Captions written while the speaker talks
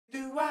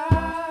So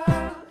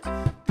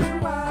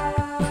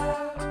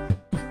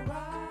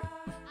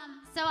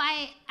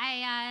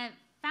I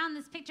found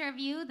this picture of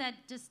you that,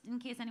 just in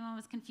case anyone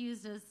was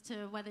confused as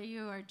to whether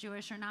you are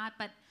Jewish or not,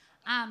 but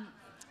I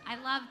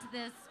loved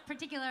this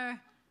particular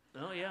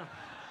Oh, yeah.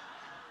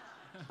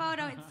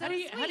 photo. It's so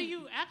sweet. How do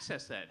you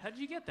access that? How did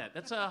you get that?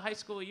 That's a high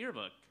school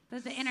yearbook.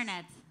 That's the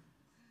internet.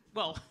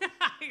 Well,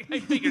 I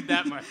figured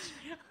that much.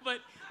 But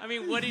I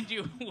mean, what did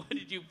you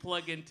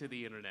plug into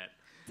the internet?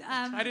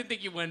 I didn't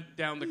think you went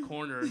down the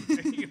corner.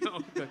 You know,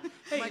 going,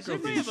 hey, does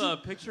anybody have a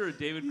picture of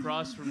David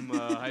Cross from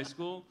high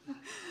school?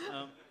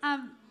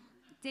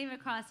 David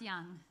Cross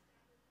Young.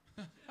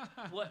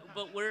 What?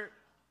 But where?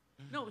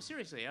 No,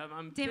 seriously,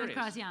 I'm David curious.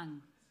 Cross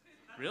Young.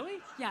 Really?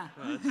 Yeah.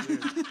 Oh, that's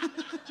weird.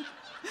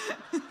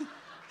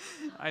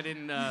 I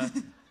didn't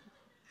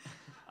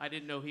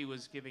know he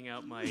was giving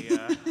out my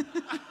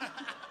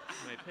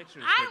my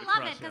pictures. I David love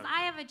Cross it because Young.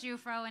 I have a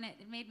Jewfro, and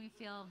it made me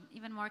feel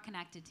even more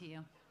connected to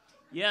you.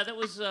 Yeah, that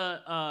was,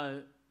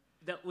 and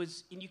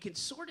you can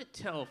sort of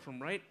tell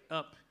from right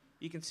up.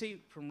 You can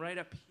see from right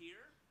up here.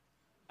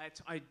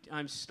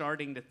 I'm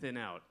starting to thin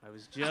out. I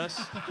was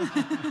just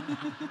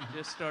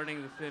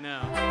starting to thin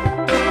out.